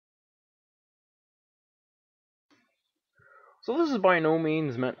So this is by no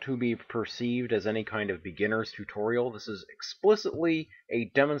means meant to be perceived as any kind of beginner's tutorial. This is explicitly a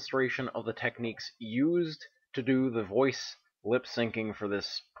demonstration of the techniques used to do the voice lip syncing for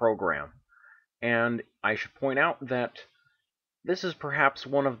this program. And I should point out that this is perhaps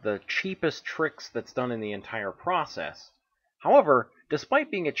one of the cheapest tricks that's done in the entire process. However,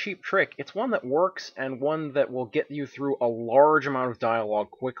 despite being a cheap trick, it's one that works and one that will get you through a large amount of dialogue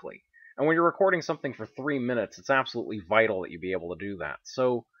quickly. And when you're recording something for 3 minutes, it's absolutely vital that you be able to do that.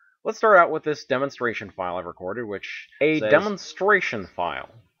 So let's start out with this demonstration file I've recorded, which says demonstration file.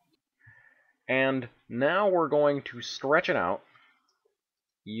 And now we're going to stretch it out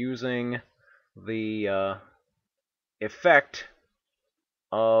using the effect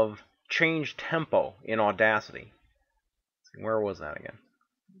of change tempo in Audacity. Where was that again?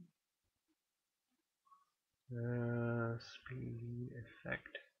 Speed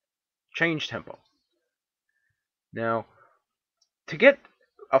effect. Change tempo. Now, to get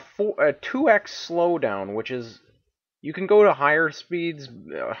a 2x slowdown, which is, you can go to higher speeds,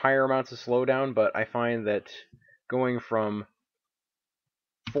 higher amounts of slowdown, but I find that going from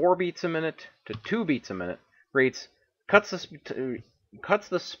 4 beats a minute to 2 beats a minute cuts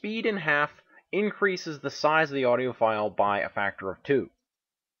the speed in half, increases the size of the audio file by a factor of 2.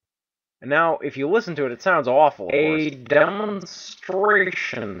 And now, if you listen to it, it sounds awful, of course. A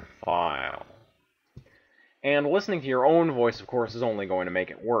demonstration file. And listening to your own voice, of course, is only going to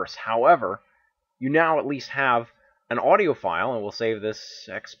make it worse. However, you now at least have an audio file, and we'll save this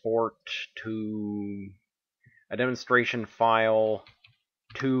export to a demonstration file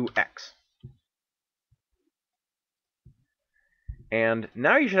 2x. And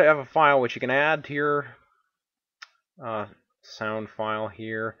now you should have a file which you can add to your sound file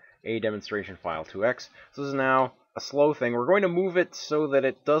here, a demonstration file 2x. So this is now a slow thing. We're going to move it so that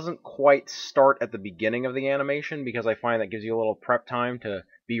it doesn't quite start at the beginning of the animation, because I find that gives you a little prep time to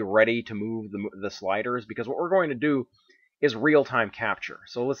be ready to move the sliders, because what we're going to do is real-time capture.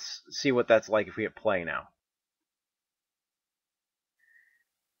 So let's see what that's like if we hit play now.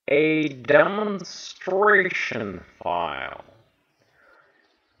 A demonstration file.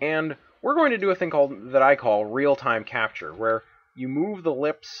 And we're going to do a thing that I call real-time capture, where you move the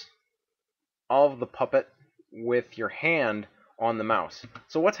lips of the puppet with your hand on the mouse.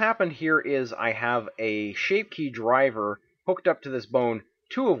 So what's happened here is I have a shape key driver hooked up to this bone,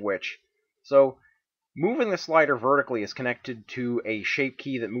 2 of which. So moving the slider vertically is connected to a shape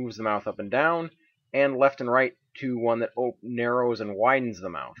key that moves the mouth up and down, and left and right to one that narrows and widens the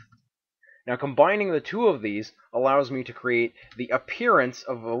mouth. Now, combining the 2 of these allows me to create the appearance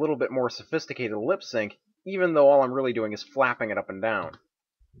of a little bit more sophisticated lip sync, even though all I'm really doing is flapping it up and down.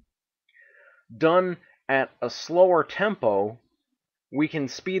 Done at a slower tempo, we can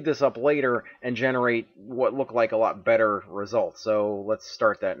speed this up later and generate what look like a lot better results. So let's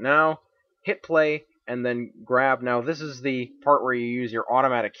start that now. Hit play, and then grab. Now, this is the part where you use your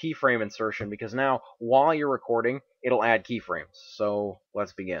automatic keyframe insertion, because now, while you're recording, it'll add keyframes. So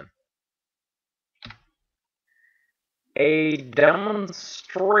let's begin. A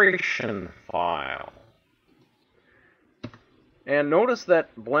demonstration file. And notice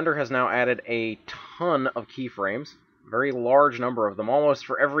that Blender has now added a ton of keyframes, a very large number of them, almost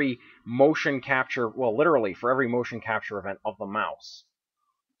for every motion capture, well, literally for every motion capture event of the mouse.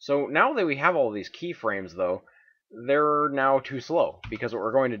 So now that we have all of these keyframes, though, they're now too slow, because what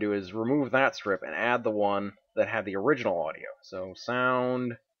we're going to do is remove that strip and add the one that had the original audio. So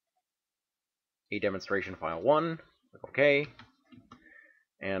sound, a demonstration file 1. Okay,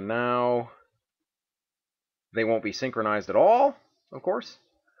 and now they won't be synchronized at all, of course.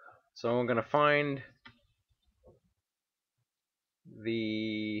 So I'm going to find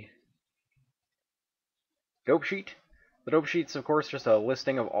the dope sheet. The dope sheet's, of course, just a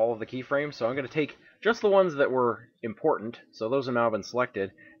listing of all of the keyframes. So I'm going to take just the ones that were important. So those have now been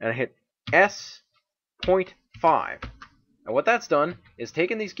selected, and I hit S.5. And what that's done is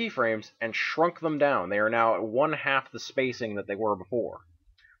taken these keyframes and shrunk them down. They are now at 1/2 the spacing that they were before,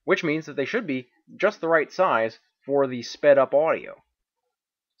 which means that they should be just the right size for the sped up audio.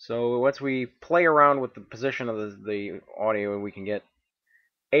 So once we play around with the position of the audio, we can get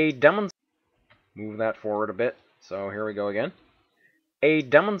a demonstration. Move that forward a bit. So here we go again. A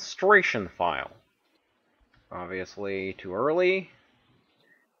demonstration file. Obviously too early.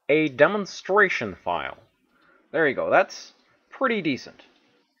 A demonstration file. There you go, that's pretty decent.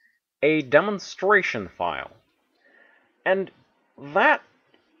 A demonstration file. And that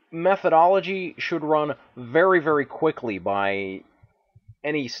methodology should run very, very quickly by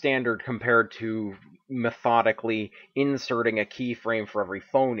any standard compared to methodically inserting a keyframe for every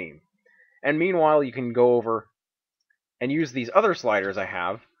phoneme. And meanwhile, you can go over and use these other sliders I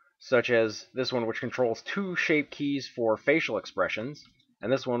have, such as this one which controls 2 shape keys for facial expressions,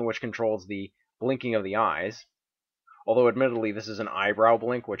 and this one which controls the blinking of the eyes. Although admittedly this is an eyebrow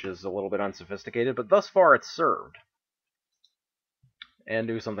blink, which is a little bit unsophisticated, but thus far it's served. And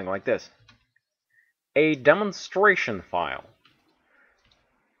do something like this. A demonstration file.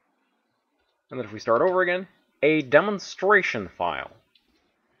 And then if we start over again, a demonstration file.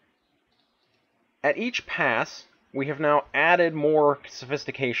 At each pass, we have now added more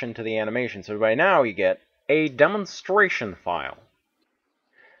sophistication to the animation. So by now you get a demonstration file.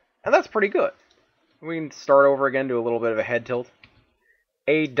 And that's pretty good. We can start over again, do a little bit of a head tilt.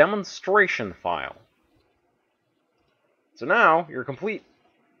 A demonstration file. So now, your complete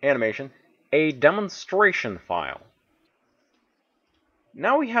animation, a demonstration file.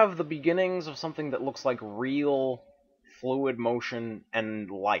 Now we have the beginnings of something that looks like real fluid motion and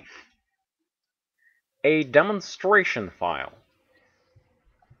life. A demonstration file.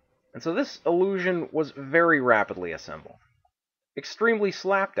 And so this illusion was very rapidly assembled. Extremely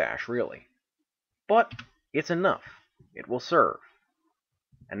slapdash, really. But it's enough. It will serve.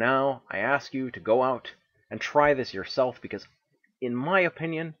 And now I ask you to go out and try this yourself, because, in my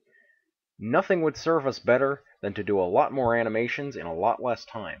opinion, nothing would serve us better than to do a lot more animations in a lot less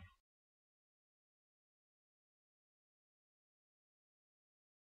time.